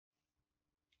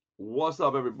What's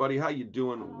up, everybody? How you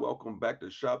doing? Welcome back to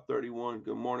Shop 31.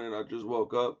 Good morning. I just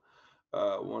woke up.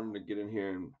 Wanted to get in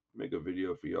here and make a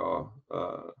video for y'all.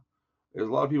 There's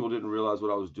a lot of people didn't realize what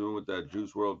I was doing with that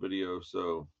Juice World video,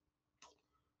 so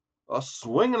a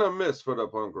swing and a miss for the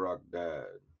punk rock dad.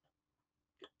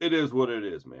 It is what it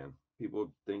is, man.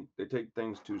 People think they take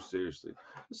things too seriously.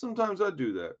 Sometimes I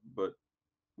do that, but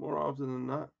more often than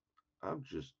not, I'm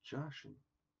just joshing.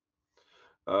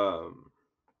 Um,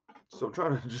 so I'm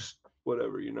trying to just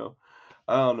whatever.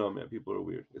 I don't know, man. People are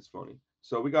weird. It's funny.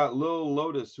 So we got Lil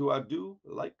Lotus, who I do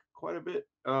like quite a bit.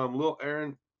 Lil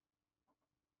Aaron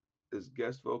is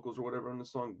guest vocals or whatever on the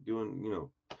song, doing.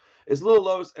 It's Lil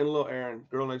Lotus and Lil Aaron,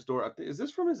 Girl Next Door. I think is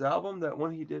this from his album, that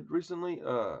one he did recently?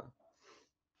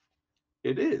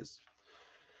 It is.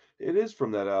 It is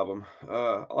from that album.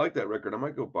 I like that record. I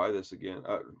might go buy this again.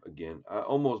 Again, I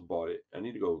almost bought it. I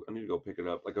need to go. I need to go pick it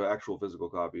up, like an actual physical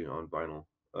copy on vinyl.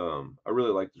 I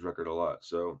really like this record a lot.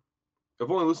 So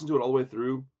I've only listened to it all the way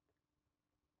through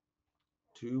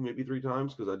two, maybe three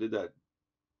times because I did that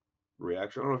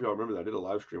reaction. I don't know if y'all remember that. I did a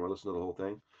live stream. I listened to the whole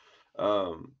thing.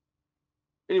 Um,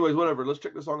 anyways, whatever. Let's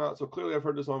check the song out. So clearly, I've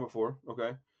heard this song before.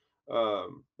 Okay, but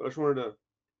I just wanted to.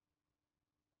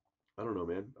 I don't know,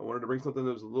 man. I wanted to bring something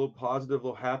that was a little positive, a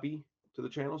little happy to the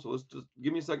channel. So let's just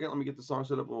give me a second. Let me get the song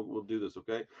set up. We'll do this.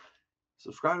 Okay.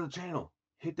 Subscribe to the channel.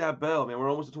 Hit that bell, man. We're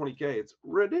almost at 20K. It's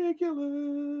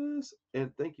ridiculous.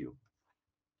 And thank you.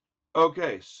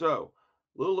 Okay, so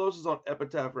Lil Los is on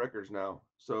Epitaph Records now.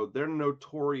 So they're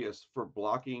notorious for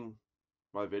blocking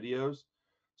my videos.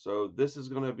 So this is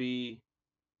going to be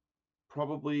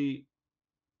probably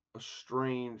a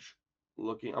strange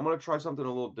looking. I'm going to try something a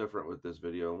little different with this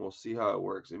video and we'll see how it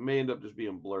works. It may end up just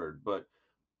being blurred, but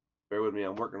bear with me.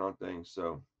 I'm working on things.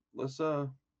 So let's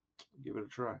give it a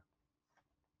try.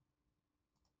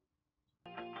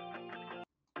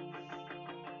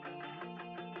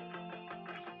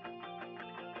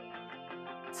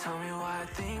 Tell me why I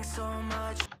think so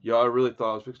much. Y'all, I really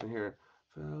thought I was fixing to hear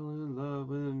fell in love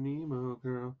with an emo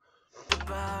girl.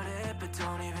 About it, but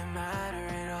don't even matter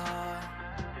at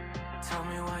all. Tell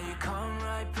me why you come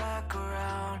right back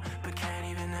around, but can't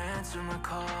even answer my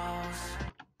calls.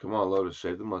 Come on, Lotus,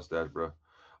 shave the mustache, bro.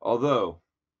 Although,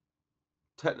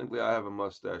 technically, I have a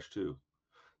mustache too,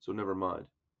 so never mind.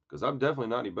 Because I'm definitely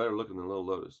not any better looking than Lil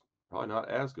Lotus. Probably not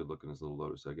as good looking as Lil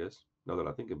Lotus, I guess. Now that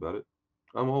I think about it,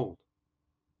 I'm old.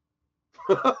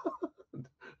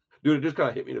 Dude, it just kind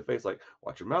of hit me in the face like,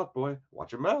 watch your mouth, boy.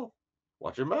 Watch your mouth.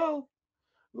 Watch your mouth.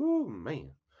 Ooh,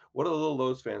 man. What are the Little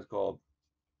Lotus fans called?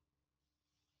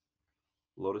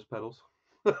 Lotus petals?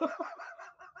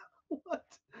 What?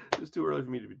 It's too early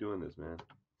for me to be doing this, man.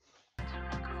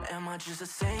 Am I just a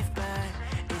safe bet?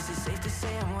 Is it safe to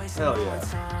say I'm wasting my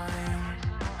time?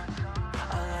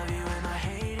 I love you and I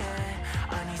hate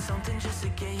it. I need something just to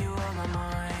get you on my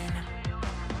mind.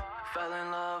 Fell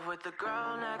in love with the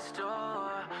girl next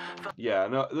door. Yeah,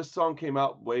 no, this song came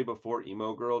out way before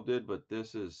Emo Girl did, but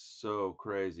this is so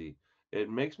crazy. It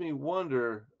makes me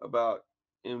wonder about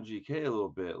MGK a little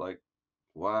bit. Like,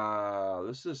 wow,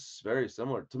 this is very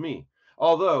similar to me.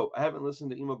 Although I haven't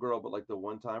listened to Emo Girl, but like the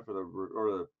one time for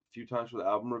or the few times for the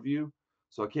album review,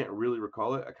 so I can't really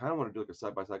recall it. I kind of want to do like a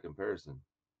side-by-side comparison.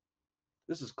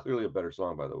 This is clearly a better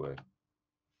song, by the way.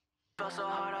 Felt so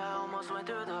hard, I almost went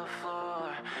through the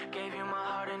floor. Gave you my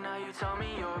heart, and now you tell me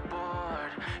you're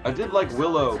bored. I did like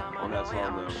Willow on that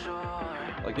song,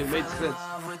 though. Like, it made sense.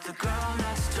 With the girl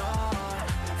next door.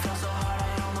 Felt so hard,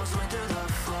 I almost went through the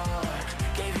floor.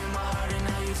 Gave you my heart, and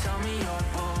now you tell me you're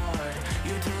bored.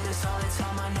 You do this all the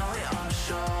time, I know it, I'm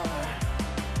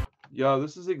sure. Yo,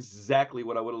 this is exactly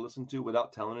what I would have listened to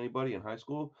without telling anybody in high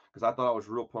school, because I thought I was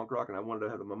real punk rock and I wanted to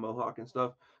have my mohawk and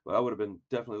stuff. But I would have been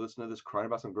definitely listening to this, crying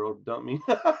about some girl who dumped me.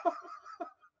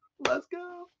 Let's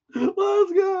go.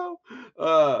 Let's go.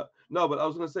 No, but I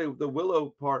was gonna say the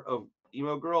Willow part of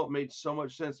Emo Girl made so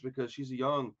much sense because she's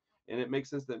young and it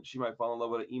makes sense that she might fall in love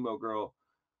with an emo girl.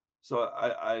 So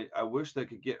I wish they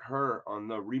could get her on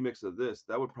the remix of this.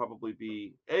 That would probably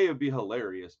be A, it would be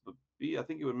hilarious, but B, I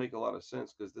think it would make a lot of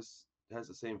sense because this has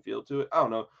the same feel to it. I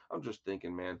don't know. I'm just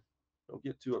thinking, man. Don't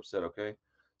get too upset, okay?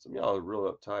 Some of y'all are real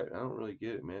uptight. I don't really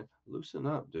get it, man. Loosen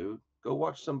up, dude. Go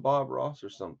watch some Bob Ross or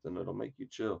something. It'll make you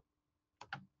chill.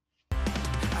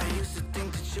 I used to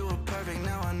think that you were perfect,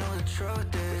 now I know the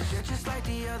truth is you're just like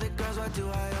the other girls, why do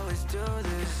I always do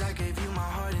this? 'Cause I gave you my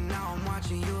heart and now I'm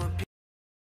watching you appear.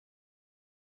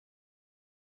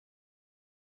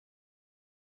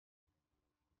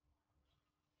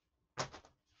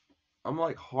 I'm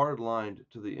like hardlined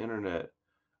to the internet.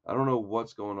 I don't know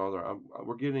what's going on there.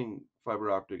 We're getting fiber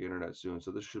optic internet soon,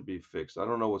 so this should be fixed. I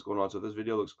don't know what's going on. So if this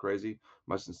video looks crazy,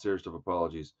 my sincerest of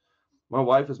apologies. My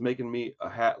wife is making me a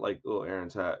hat like little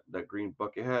Aaron's hat, that green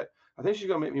bucket hat. I think she's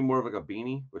gonna make me more of like a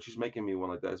beanie, but she's making me one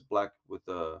like that. It's black with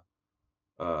a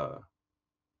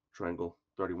triangle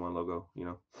 31 logo, you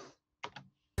know.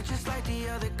 Just like the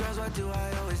other girls, why do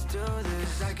I always do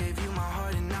this? I gave you my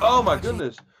heart and now Oh my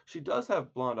goodness, she does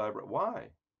have blonde eyebrow. Why?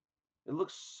 It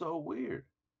looks so weird.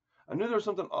 I knew there was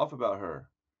something off about her.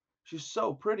 She's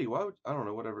so pretty. Why would I don't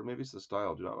know? Whatever. Maybe it's the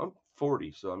style, dude. I'm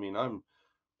 40, so I mean I'm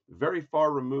very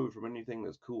far removed from anything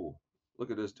that's cool.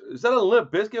 Look at this. Is that a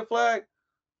Limp Bizkit flag?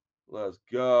 Let's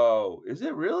go. Is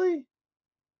it really?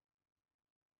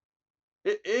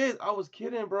 It is. I was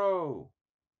kidding, bro.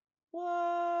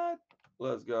 What?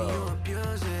 Let's go.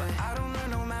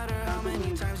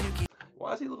 Why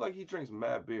does he look like he drinks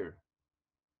mad beer?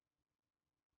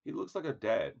 He looks like a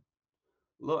dad.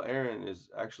 Lil Aaron is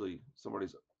actually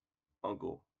somebody's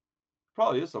uncle.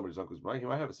 Probably is somebody's uncle. He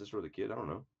might have a sister with a kid. I don't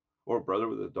know. Or a brother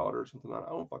with a daughter or something. I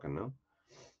don't fucking know.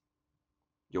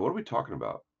 Yo, what are we talking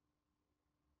about?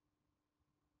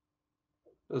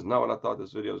 This is not what I thought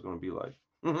this video was going to be like.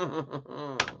 All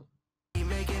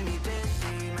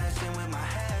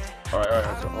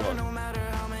right, so hold on.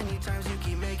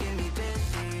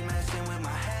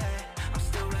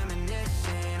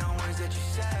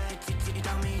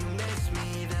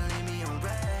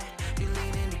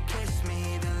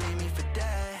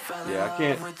 Yeah, I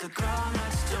can't.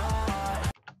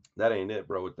 That ain't it,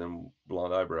 bro, with them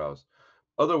blonde eyebrows.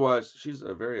 Otherwise, she's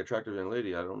a very attractive young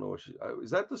lady. I don't know what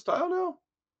is that the style now?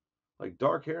 Like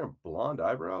dark hair and blonde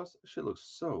eyebrows? That shit looks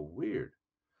so weird.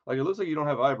 Like it looks like you don't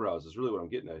have eyebrows. Is really what I'm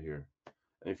getting at here.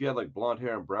 And if you had like blonde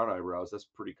hair and brown eyebrows, that's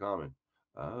pretty common.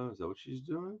 Oh, is that what she's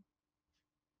doing?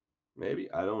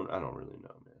 Maybe I don't really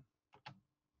know, man.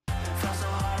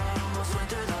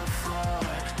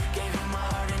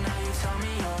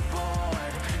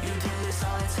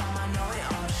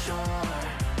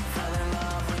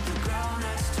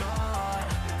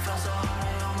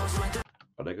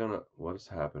 Are they gonna? What's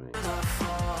happening?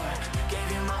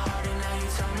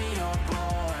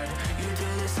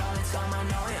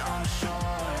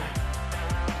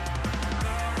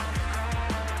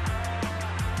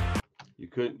 You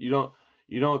couldn't.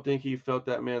 You don't think he felt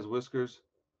that man's whiskers?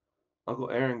 Uncle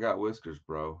Aaron got whiskers,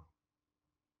 bro.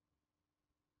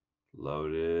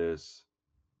 Lotus.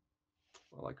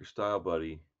 I like your style,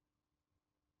 buddy.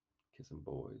 Kissing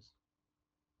boys.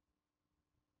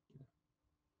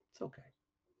 It's okay.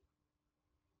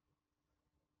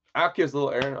 I'll kiss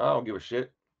little Aaron. I don't give a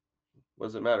shit. What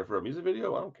does it matter for a music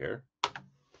video? I don't care.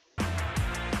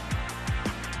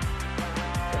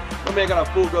 My man got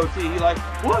a full goatee. He like,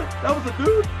 what? That was a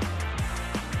dude?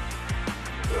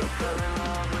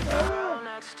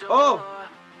 Oh!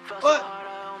 What?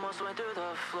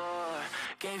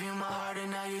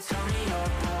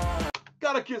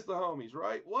 Gotta kiss the homies,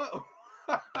 right? What?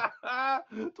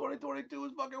 2022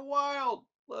 is fucking wild.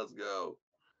 Let's go.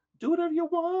 Do whatever you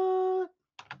want.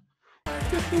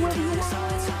 Just do whatever you want.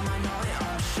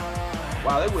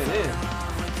 Wow, they went in.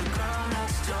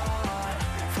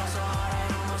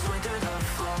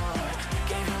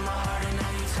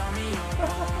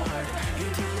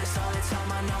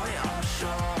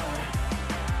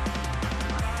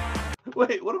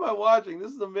 Wait, what am I watching?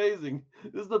 This is amazing.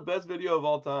 This is the best video of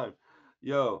all time.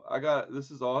 Yo,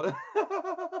 this is all.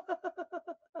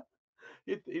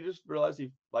 He just realized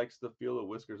he likes the feel of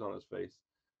whiskers on his face.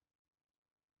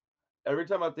 Every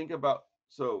time I think about,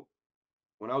 so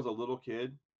when I was a little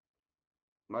kid,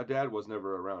 my dad was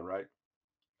never around, right?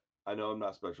 I know I'm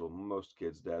not special. Most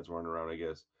kids' dads weren't around, I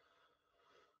guess.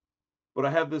 But I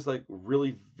have this like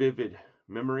really vivid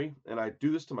memory, and I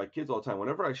do this to my kids all the time.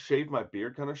 Whenever I shave my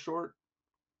beard kind of short,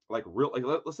 like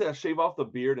let's say I shave off the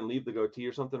beard and leave the goatee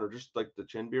or something, or just like the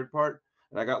chin beard part,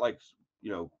 and I got like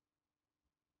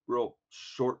real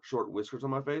short whiskers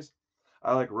on my face.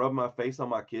 I like rub my face on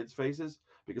my kids' faces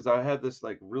because I had this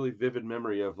like really vivid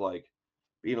memory of like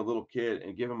being a little kid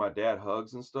and giving my dad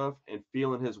hugs and stuff and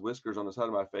feeling his whiskers on the side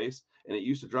of my face. And it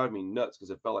used to drive me nuts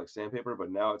because it felt like sandpaper,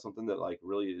 but now it's something that like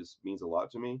really means a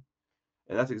lot to me.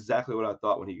 And that's exactly what I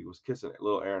thought when he was kissing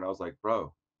little Aaron. I was like,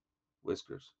 bro,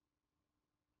 whiskers.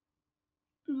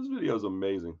 Dude, this video is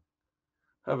amazing.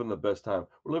 Having the best time.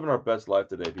 We're living our best life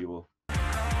today, people.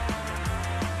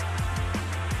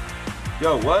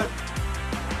 Yo, what?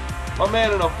 My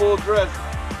man in a full dress.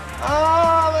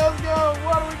 Ah, let's go.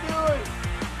 What are we doing?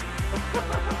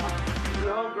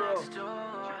 Your homegirl. She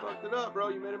fucked it up, bro.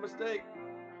 You made a mistake.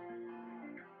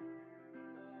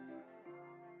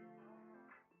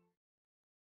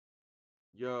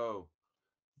 Yo,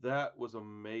 That was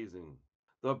amazing.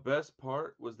 The best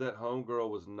part was that homegirl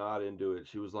was not into it.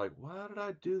 She was like, "Why did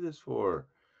I do this for?"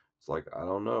 It's like, I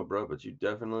don't know, bro, but you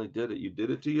definitely did it. You did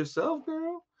it to yourself,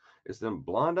 girl. It's them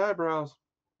blonde eyebrows.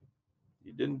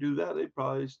 You didn't do that, they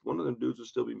probably, one of them dudes would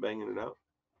still be banging it out.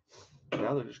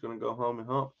 Now they're just gonna go home and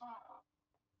hump.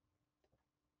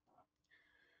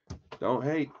 Don't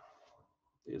hate.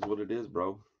 It is what it is,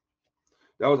 bro.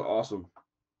 That was awesome.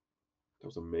 That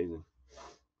was amazing.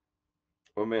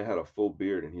 One man had a full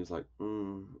beard and he was like,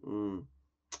 kind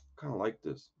of like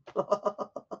this.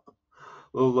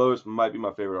 Lil Lotus might be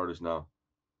my favorite artist now.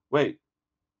 Wait,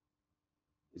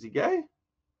 is he gay?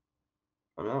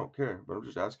 I mean, I don't care, but I'm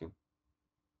just asking.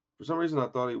 For some reason, I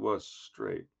thought he was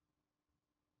straight.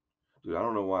 Dude, I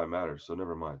don't know why it matters, so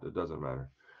never mind. It doesn't matter.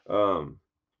 Um,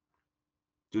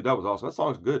 dude, that was awesome. That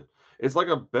song's good. It's like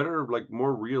a better, like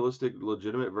more realistic,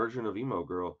 legitimate version of Emo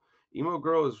Girl. Emo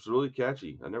Girl is really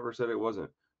catchy. I never said it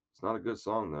wasn't. It's not a good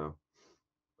song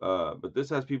though. But this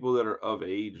has people that are of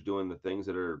age doing the things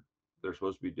that they're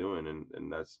supposed to be doing,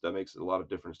 and that makes a lot of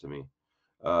difference to me.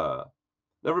 Uh,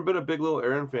 never been a big Lil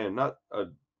Aaron fan. Not a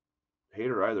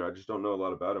hater either. I just don't know a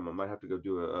lot about him. I might have to go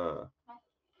do a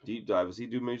deep dive. Does he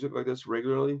do music like this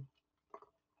regularly?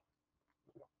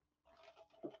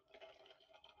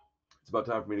 It's about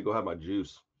time for me to go have my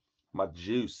juice. My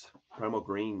juice. Primal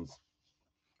Greens.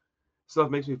 Stuff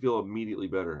makes me feel immediately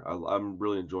better. I'm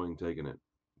really enjoying taking it.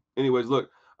 Anyways, look,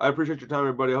 I appreciate your time,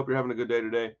 everybody. I hope you're having a good day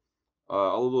today.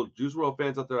 All the little Juice World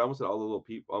fans out there. I almost said all the little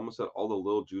people. I almost said all the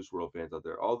little Juice World fans out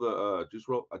there. All the Juice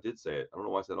World. I did say it. I don't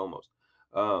know why I said almost.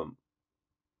 Um,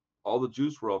 all the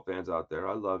Juice World fans out there.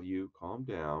 I love you. Calm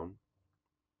down.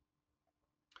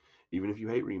 Even if you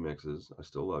hate remixes, I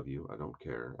still love you. I don't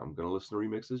care. I'm gonna listen to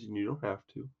remixes, and you don't have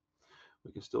to.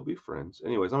 We can still be friends.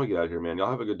 Anyways, I'm gonna get out of here, man. Y'all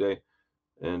have a good day.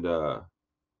 And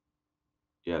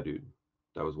yeah, dude,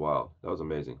 that was wild. That was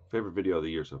amazing. Favorite video of the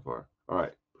year so far. All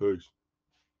right, peace.